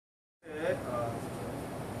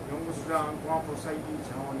연구소장 공학법사 2기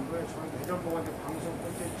장원이고요. 저는 대전보건대 방송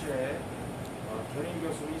콘텐츠에 견인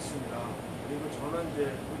교수로 있습니다. 그리고 저는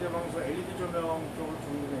이제 무대방송 LED 조명 쪽을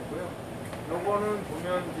전문이고요. 요거는 보면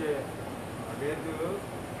이제 레드,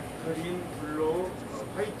 그린, 블루,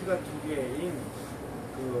 화이트가 두 개인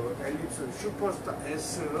그 엘립스 슈퍼스타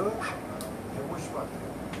S 150W,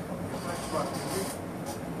 180W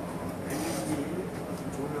LED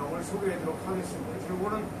조명을 소개하도록 하겠습니다.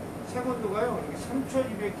 요거는 색온도가요,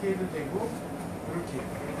 3200K도 되고, 이렇게,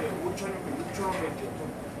 이제 5600, 6500K, 좀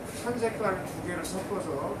산 색깔 두 개를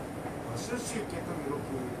섞어서 쓸 수 있게끔 이렇게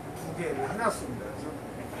두 개를 해놨습니다. 그래서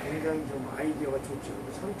굉장히 좀 아이디어가 좋죠.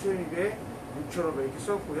 3200, 6500 이렇게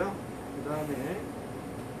썼고요. 그 다음에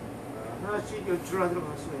하나씩 연출하도록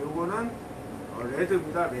하겠습니다. 요거는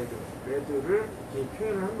레드입니다. 레드를 이렇게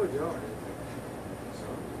표현을 한 거죠. 그래서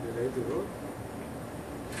레드로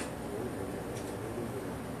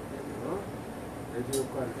레드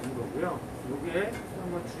효과를 준 거고요. 요게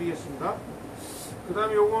한번 줄이겠습니다. 그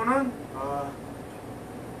다음에 요거는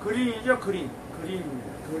그린이죠.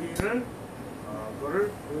 그린입니다. 그린을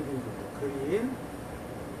그거를 보여드린 거죠. 그린.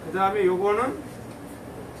 그 다음에 요거는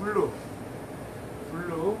블루를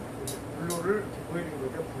이렇게 보여드린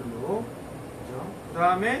거죠. 블루. 그죠? 그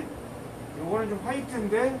다음에 요거는 좀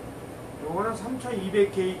화이트인데 요거는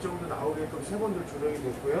 3200K 정도 나오게끔 색온도 조정이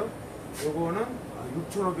됐고요. 요거는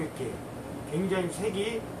 6500K. 굉장히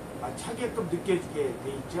색이 차게끔 느껴지게 돼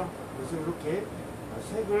있죠. 그래서 이렇게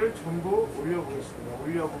색을 전부 올려보겠습니다.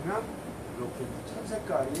 올려보면 이렇게 천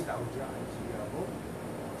색깔이 나오죠. RGB하고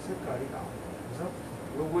색깔이 나옵니다. 그래서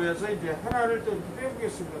요거에서 이제 하나를 또 이렇게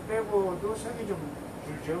빼보겠습니다. 빼고도 색이 좀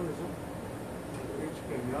줄죠. 그래서 이렇게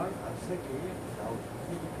빼면 색이 나오죠.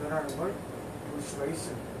 색이 변하는 걸 볼 수가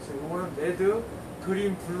있습니다. 그래서 요거는 레드,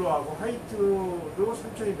 그린, 블루하고 화이트도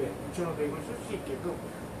 3200, 6500을 쓸 수 있게끔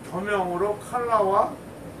조명으로 컬러와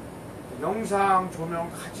영상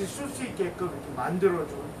조명 같이 쓸 수 있게끔 이렇게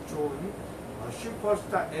만들어준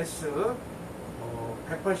슈퍼스타 S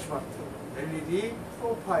 180W LED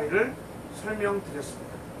프로파일을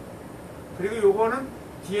설명드렸습니다. 그리고 요거는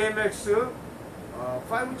DMX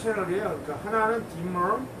 5 채널이에요. 그러니까 하나는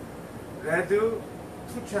디머, 레드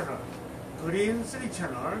 2 채널, 그린 3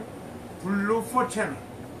 채널, 블루 4 채널,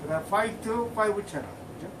 그 다음 화이트 5 채널,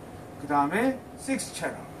 그 다음에 6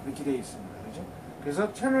 채널 이렇게 되어 있습니다. 그죠?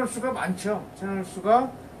 그래서 채널 수가 많죠. 채널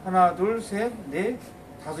수가 하나, 둘, 셋, 넷,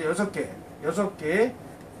 다섯, 6개.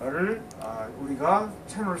 6개를 우리가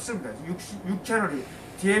채널을 씁니다. 6 채널이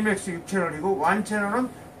DMX 6 채널이고 1 채널은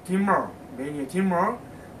디머, 메인의 디머,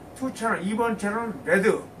 2 채널, 2번 채널은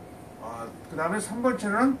레드, 그 다음에 3번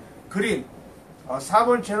채널은 그린,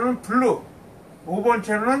 4번 채널은 블루, 5번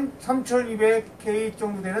채널은 3200K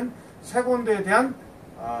정도 되는 색온도에 대한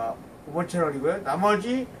 5번 채널이고요.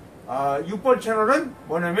 나머지 6번 채널은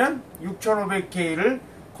뭐냐면 6500K를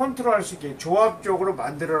컨트롤할 수 있게 조합적으로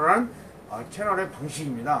만들어낸 채널의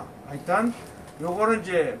방식입니다. 일단 요거는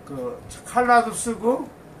이제 그 컬러도 쓰고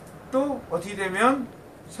또 어떻게 되면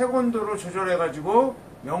색온도로 조절해 가지고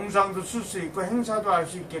영상도 쓸 수 있고 행사도 할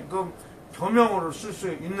수 있게끔 조명으로 쓸 수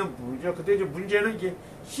있는 부분이죠. 근데 이제 문제는 이게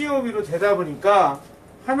COB로 되다 보니까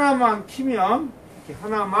하나만 키면 이렇게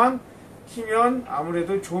하나만 키면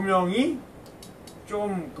아무래도 조명이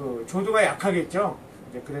좀 그 조도가 약하겠죠.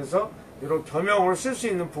 이제 그래서 이런 조명을 쓸 수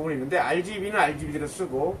있는 부분이 있는데 RGB는 RGB대로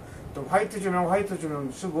쓰고 또 화이트 조명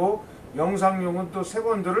쓰고 영상용은 또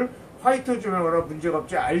색온도를 화이트 조명으로 문제가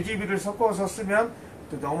없지 RGB를 섞어서 쓰면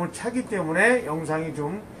또 너무 차기 때문에 영상이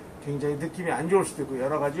좀 굉장히 느낌이 안 좋을 수도 있고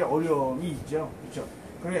여러 가지 어려움이 있죠. 그렇죠?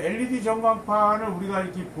 그리고 LED 전광판을 우리가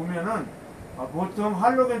이렇게 보면은 보통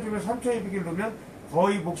할로겐 조명 3200을 넣으면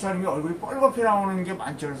거의 목사님이 얼굴이 뻘겋게 나오는 게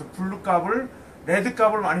많죠. 그래서 블루 값을 레드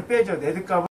값을 많이 빼죠. 레드 값을